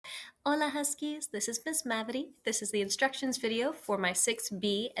Hola Huskies, this is Miss Mavity. This is the instructions video for my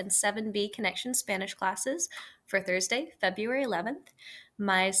 6B and 7B Connection Spanish classes for Thursday, February 11th.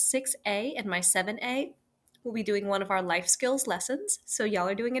 My 6A and my 7A will be doing one of our life skills lessons, so y'all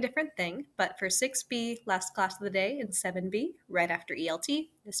are doing a different thing, but for 6B, last class of the day, and 7B, right after ELT,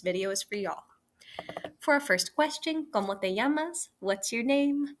 this video is for y'all. For our first question, ¿Cómo te llamas? What's your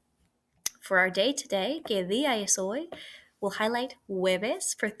name? For our day today, ¿Qué día es hoy? We'll highlight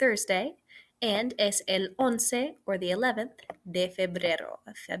jueves for Thursday, and es el 11 or the 11th de febrero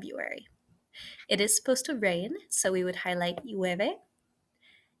of February. It is supposed to rain, so we would highlight llueve,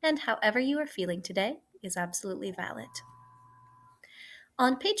 and however you are feeling today is absolutely valid.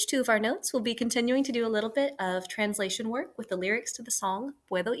 On page 2 of our notes, we'll be continuing to do a little bit of translation work with the lyrics to the song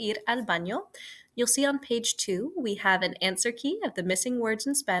Puedo ir al baño. You'll see on page 2 we have an answer key of the missing words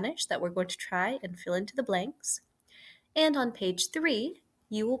in Spanish that we're going to try and fill into the blanks. And on page 3,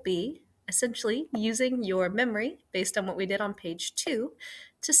 you will be essentially using your memory based on what we did on page 2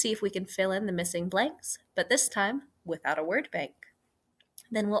 to see if we can fill in the missing blanks, but this time without a word bank.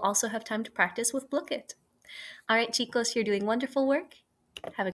 Then we'll also have time to practice with Book It. All right, chicos, you're doing wonderful work. Have a